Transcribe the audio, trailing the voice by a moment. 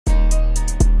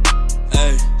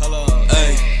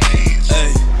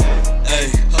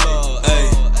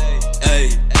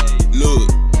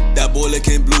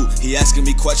asking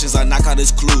me questions, I knock out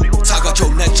his clue. Talk out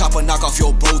your neck, chopper, knock off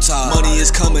your bow tie. Money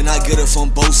is coming, I get it from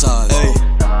both sides. Hey,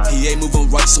 he ain't moving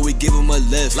right, so we give him a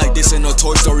lift. Like this ain't no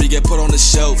Toy Story, get put on the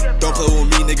shelf. Don't play with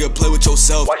me, nigga, play with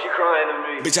yourself. Why she crying to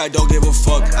me? Bitch, I don't give a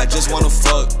fuck, I just wanna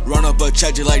fuck. Run up a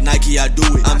check just like Nike, I do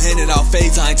it. I'm handing out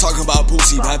fades, I ain't talking about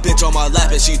pussy. That bitch on my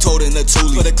lap and she told in the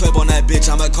toolie. Put a clip on that bitch,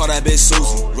 I'ma call that bitch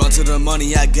Susie. Run to the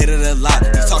money, I get it a lot.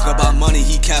 He talk about money,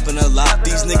 he capping a lot.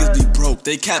 These niggas be broke,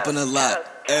 they capping a lot.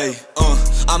 Hey,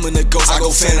 I'm in the ghost, I go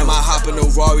phantom. I hop in the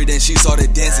Rari, then she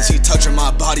started dancing. She touching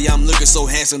my body, I'm looking so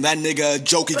handsome. That nigga a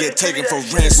joke, he get taken for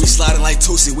ransom. We sliding like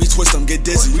Tootsie, we twist them, get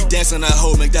dizzy. We dancing that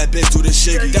hoe, make that bitch do the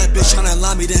shiggy. That bitch tryna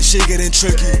lie me, then shit getting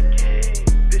tricky.